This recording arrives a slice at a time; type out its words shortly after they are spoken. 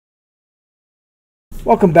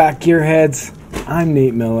Welcome back, Gearheads. I'm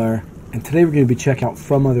Nate Miller, and today we're going to be checking out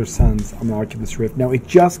From Other Suns on the Oculus Rift. Now, it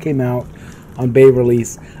just came out on Bay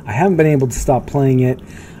release. I haven't been able to stop playing it.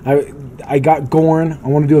 I got Gorn. I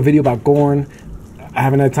want to do a video about Gorn. I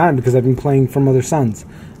haven't had time because I've been playing From Other Suns,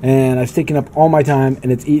 and I've taken up all my time,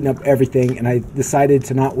 and it's eaten up everything, and I decided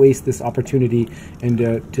to not waste this opportunity and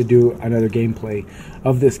to do another gameplay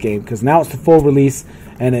of this game, because now it's the full release,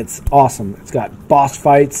 and it's awesome. It's got boss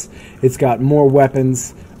fights, it's got more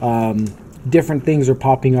weapons, different things are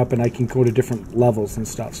popping up, and I can go to different levels and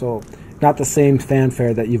stuff, so not the same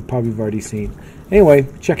fanfare that you've probably already seen. Anyway,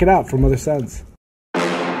 check it out, From Other Suns.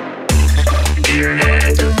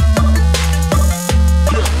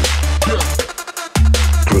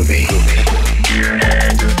 Groovy.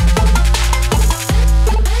 GeerHed.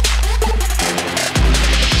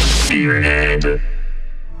 GeerHed.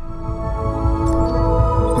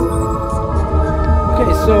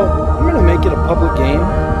 Okay, so I'm going to make it a public game.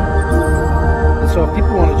 And so if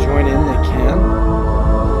people want to join in, they can.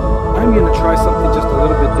 I'm going to try something just a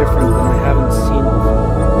little bit different than I haven't seen before.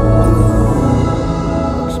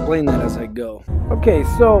 I'll explain that as I go. Okay,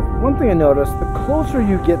 so one thing I noticed, the closer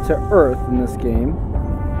you get to Earth in this game,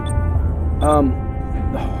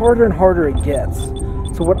 the harder and harder it gets.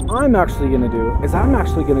 So what I'm actually going to do is I'm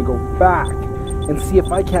actually going to go back and see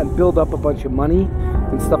if I can't build up a bunch of money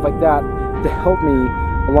and stuff like that to help me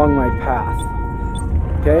along my path.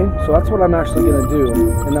 Okay, so that's what I'm actually going to do,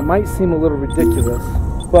 and that might seem a little ridiculous,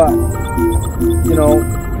 but you know,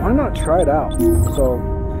 why not try it out? So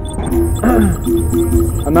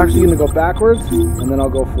I'm actually going to go backwards and then I'll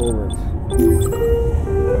go forwards.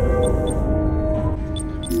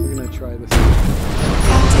 Try this.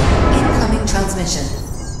 Captain, incoming transmission.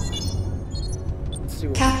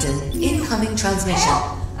 Captain, incoming transmission.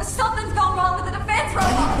 Help! Something's gone wrong with the defense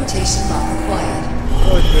robot! Teleportation lock required.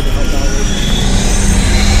 Always good to help out.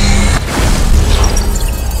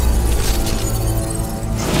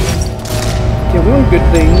 Okay, one good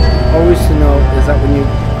thing always to know is that when you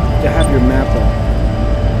have your map up.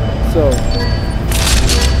 So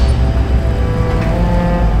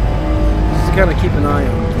just kind of keep an eye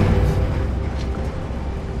on things.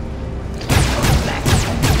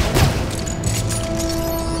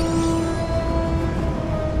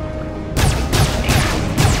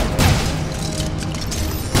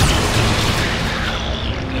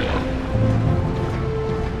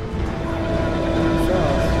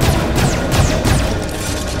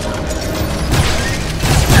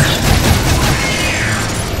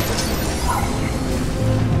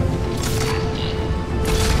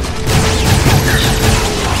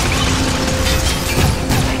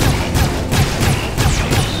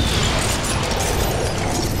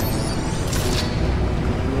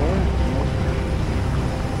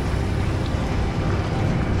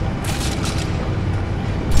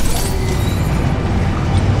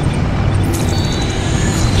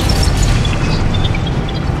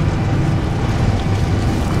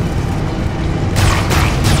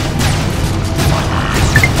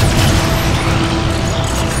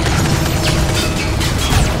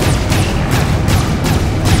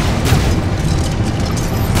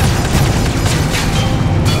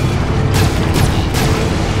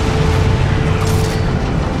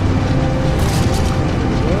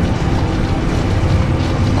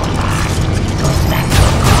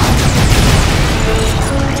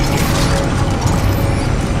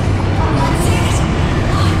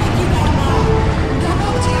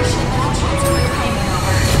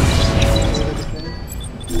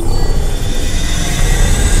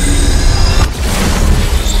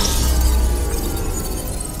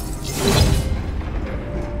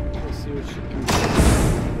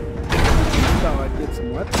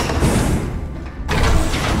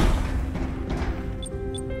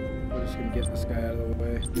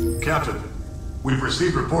 Captain, we've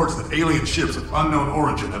received reports that alien ships of unknown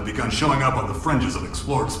origin have begun showing up on the fringes of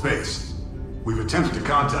explored space. We've attempted to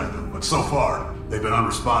contact them, but so far, they've been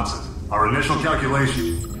unresponsive. Our initial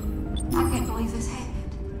calculation... I can't believe this happened.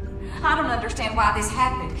 I don't understand why this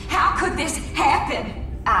happened. How could this happen?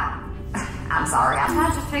 I'm sorry, I'm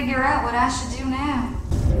trying to figure out what I should do now.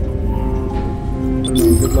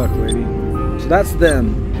 Good luck, lady. So that's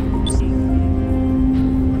them.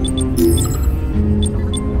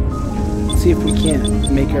 See if we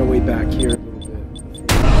can't make our way back here a little bit.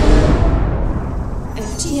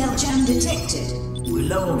 FTL jam detected. We're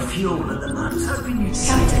low on fuel at the moment. Hoping you'd see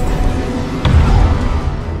Captain.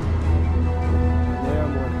 Yeah,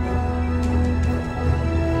 I'm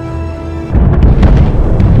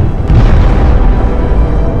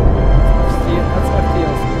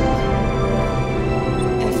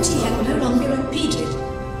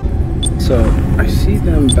So I see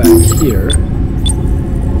them back here.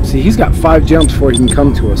 See, he's got 5 jumps before he can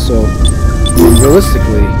come to us. So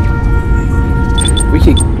realistically, we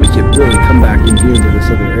could really come back in here into this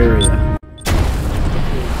other area.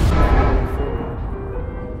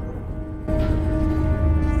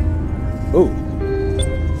 Oh.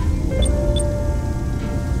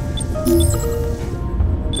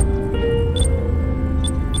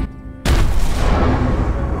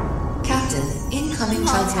 Captain, incoming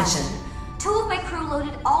transmission. Two of my crew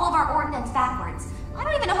loaded all of our ordnance backwards. I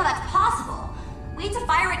don't even know how that's possible. We had to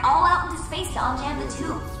fire it all out into space to unjam the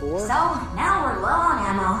tube. So, now we're low on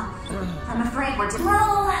ammo. I'm afraid we're too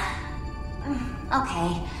low.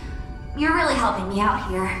 Okay. You're really helping me out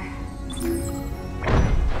here.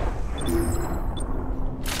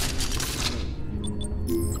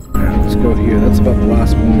 Alright, let's go here. That's about the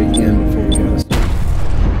last one we can before we go.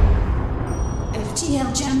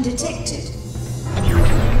 FTL jam detected.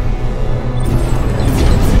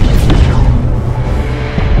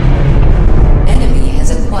 Enemy has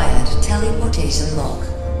acquired teleportation log.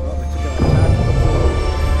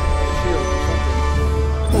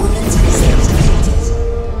 Ordnance reserves depleted.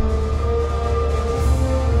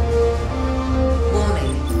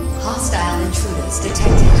 Warning. Hostile intruders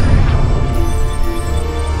detected.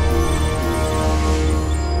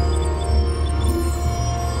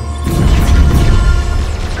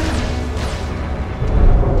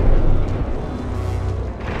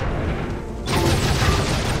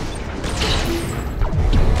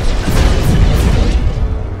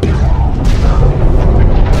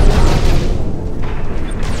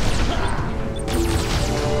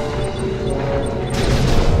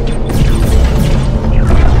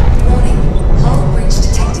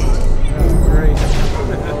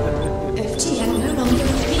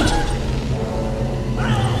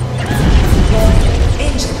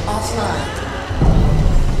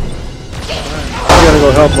 Go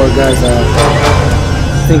help our guys out.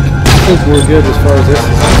 I think we're good as far as this is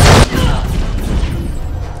concerned.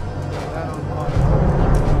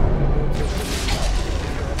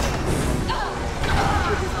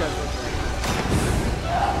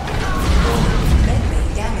 Medbay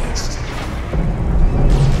damaged.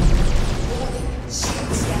 Warning,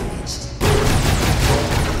 shields damaged.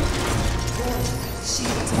 Warning,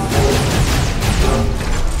 shields offline.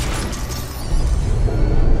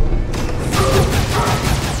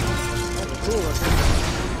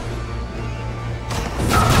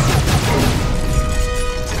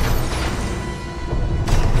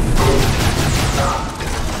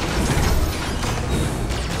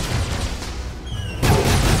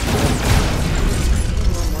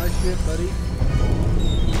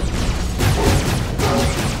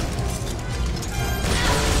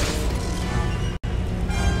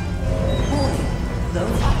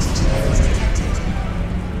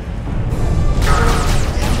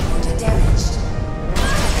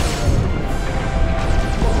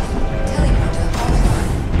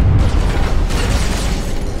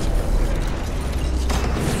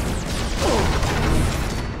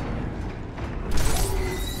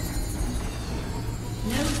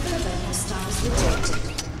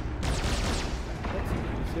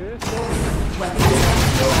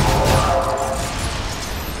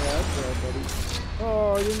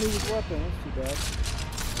 Oh, I didn't need his weapon. That's too bad.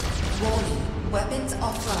 Warning, weapons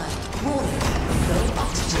offline. Warning, low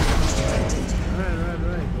oxygen is detected.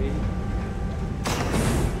 Right, baby.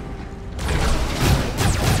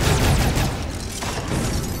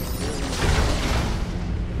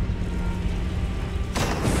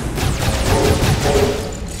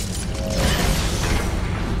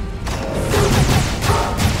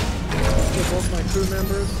 Get both my crew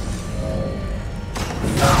members.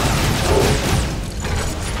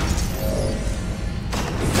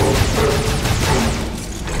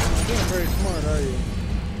 Very smart, are you?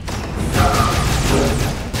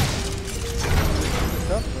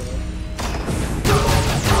 Tough, though.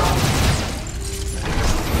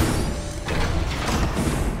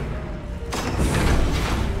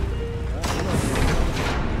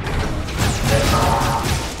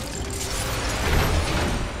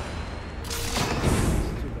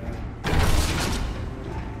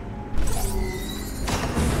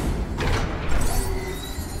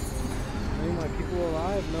 Any of my people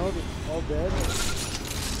alive? No, they're all dead.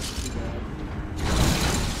 Too bad.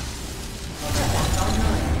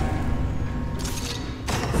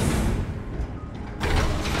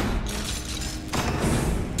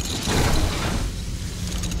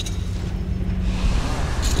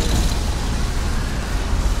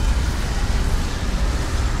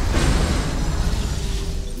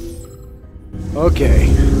 Okay,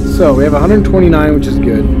 so we have 129, which is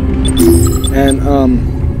good, and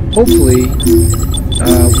hopefully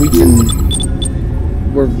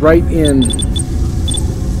we're right in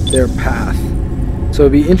their path. So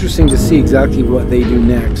it'd be interesting to see exactly what they do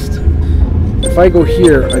next. If I go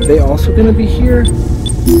here, are they also going to be here?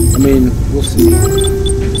 I mean, we'll see.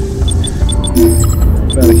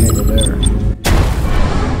 Bet I can't go there.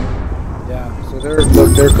 Yeah, so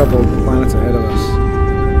they're a couple of planets ahead of us.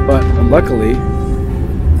 But luckily,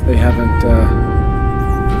 they haven't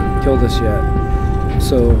killed us yet.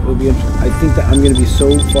 So it'll be interesting. I think that I'm going to be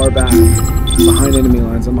so far back behind enemy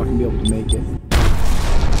lines, I'm not going to be able to make it.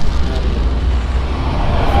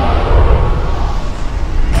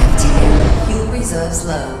 Fuel reserves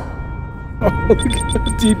low. Oh, look at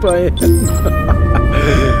how deep I am.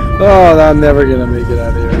 Oh, I'm never going to make it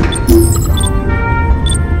out of here.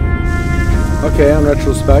 Okay, on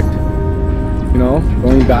retrospect, you know,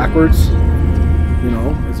 going backwards, you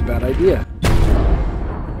know, is a bad idea.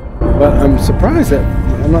 But I'm surprised that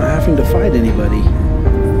I'm not having to fight anybody.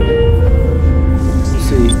 Let's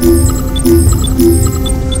see.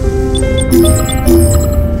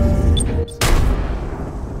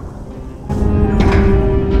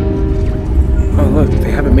 Oh look,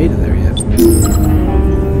 they haven't made it there yet.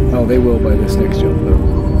 Oh, they will by this next jump though.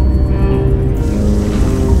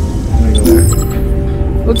 I'm gonna go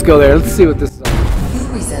there. Let's go there, let's see what this is. Fuel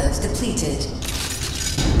reserves depleted.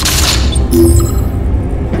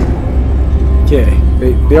 Okay,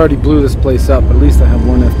 they already blew this place up, but at least I have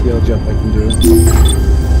one FTL jump I can do.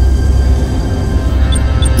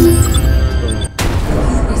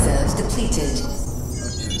 Fuel reserves depleted.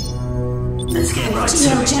 Let's get right to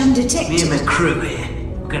it. Me and my crew here.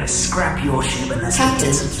 We're gonna scrap your ship and let's Captain,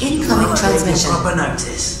 get some incoming transmission. proper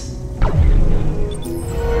notice.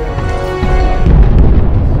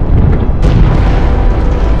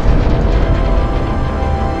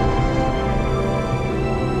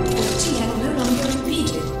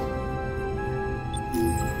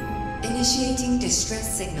 Initiating distress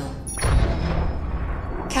signal.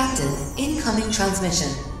 Captain, incoming transmission.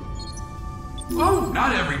 Oh,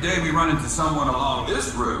 not every day we run into someone along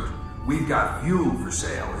this route. We've got fuel for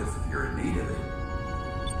sale if you're in need of it.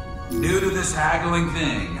 New to this haggling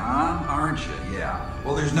thing, huh? Aren't you? Yeah.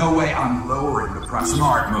 Well, there's no way I'm lowering the price.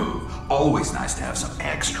 Smart move. Always nice to have some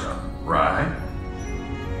extra, right?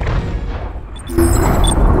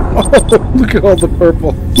 Oh, look at all the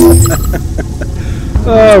purple.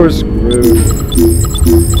 Oh, we're screwed.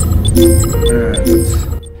 Alright,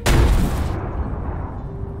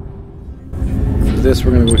 for this,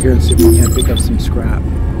 we're going to go here and see if we can't pick up some scrap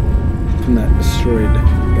from that destroyed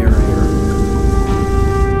area.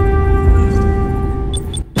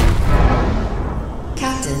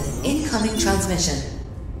 Captain, incoming transmission.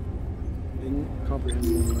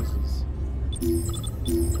 Incomprehensible noises.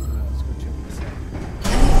 Let's go check this out.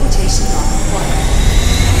 Teleportation lock acquired.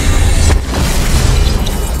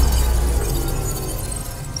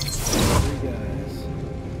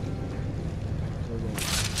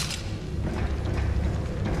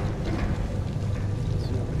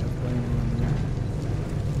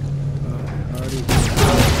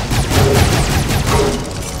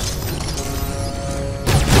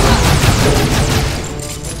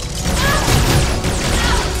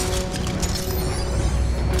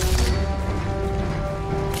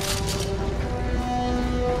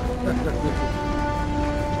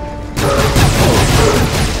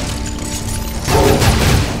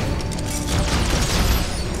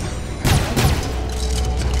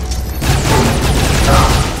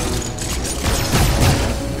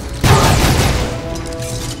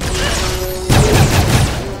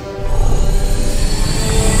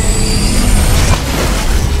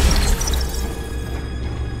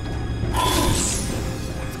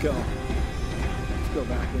 Let's go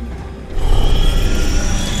back in.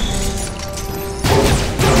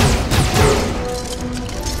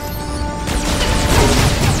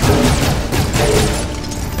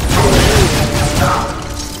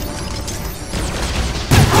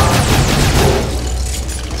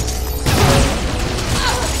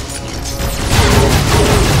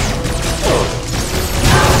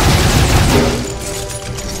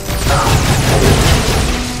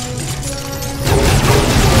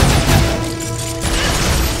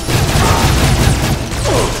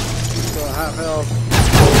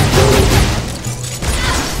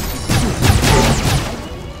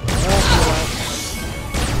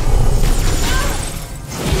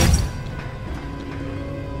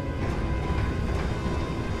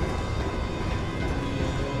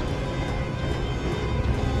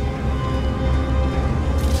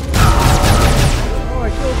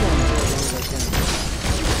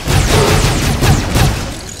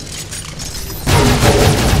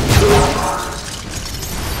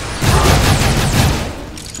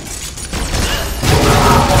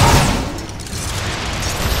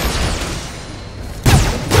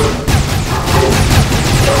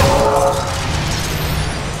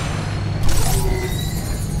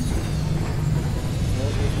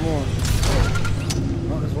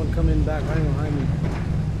 them coming back right behind me.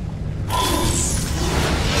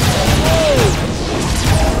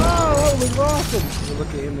 Oh, that was awesome. We'll look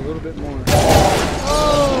at him a little bit more.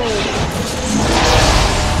 Oh!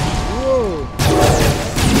 Whoa!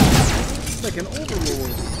 It's like an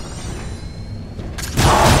overlord.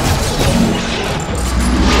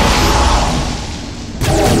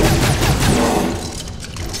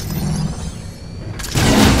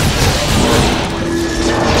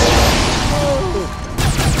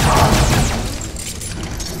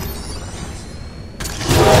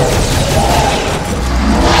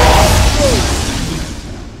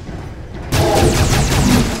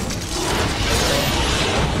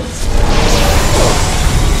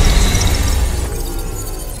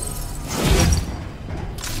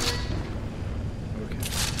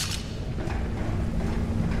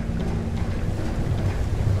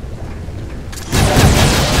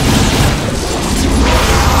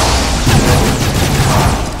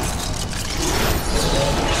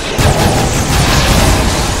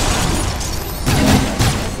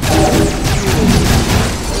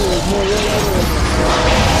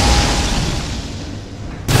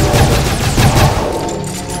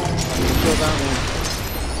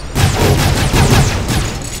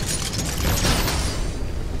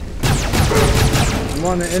 I'm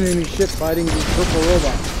on an enemy ship fighting these purple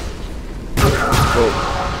robots. Wait,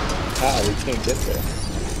 how? We can't get there.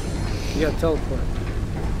 You gotta teleport.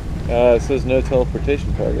 It says no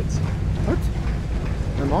teleportation targets. What?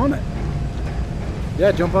 I'm on it.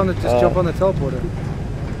 Yeah, jump on the jump on the teleporter.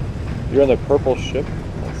 You're on the purple ship?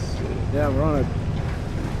 Let's see. Yeah, we're on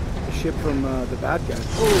a ship from the bad guys.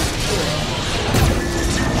 Oh shit.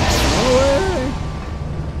 No way!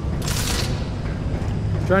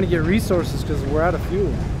 Trying to get resources because we're out of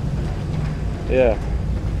fuel. Yeah.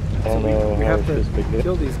 I don't So know we how have it's big to deal.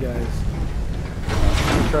 kill these guys.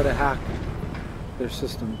 And try to hack their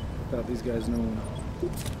system without these guys knowing.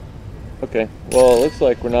 Okay. Well, it looks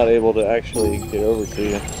like we're not able to actually get over to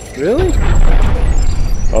you. Really?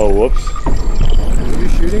 Oh, whoops. Are you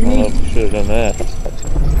shooting I don't know me? if we should have done that.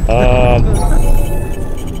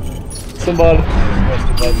 Somebody pressed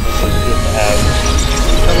the button that they shouldn't have.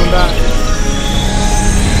 Coming back.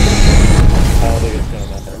 I don't think it's gonna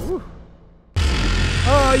matter.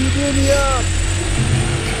 Oh, you blew me up!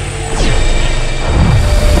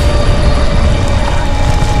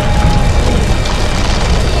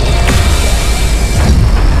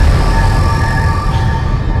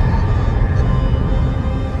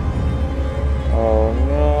 Oh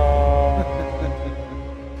no.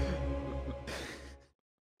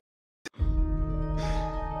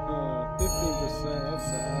 15%, that's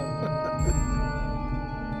sad.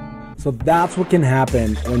 So that's what can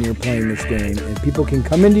happen when you're playing this game. And people can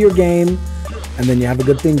come into your game, and then you have a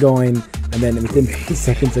good thing going, and then within 3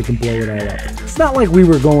 seconds they can blow it all up. It's not like we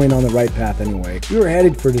were going on the right path anyway. We were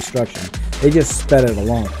headed for destruction. They just sped it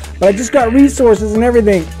along. But I just got resources and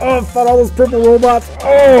everything. Oh, I fought all those purple robots.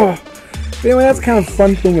 Oh! But anyway, that's kind of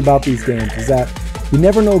fun thing about these games, is that you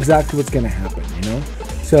never know exactly what's going to happen, you know?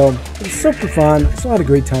 So, it's super fun. I still had a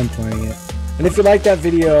great time playing it. And if you like that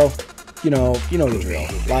video, you know the drill.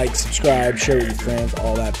 Like, subscribe, share with your friends,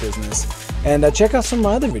 all that business. And check out some of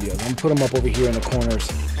my other videos. I'm going to put them up over here in the corners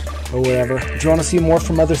or whatever. If you want to see more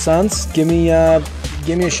from Other Sons, give me a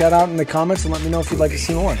shout out in the comments and let me know if you'd like to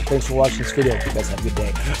see more. Thanks for watching this video. You guys have a good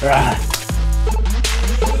day.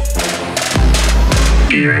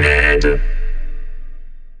 GeerHed.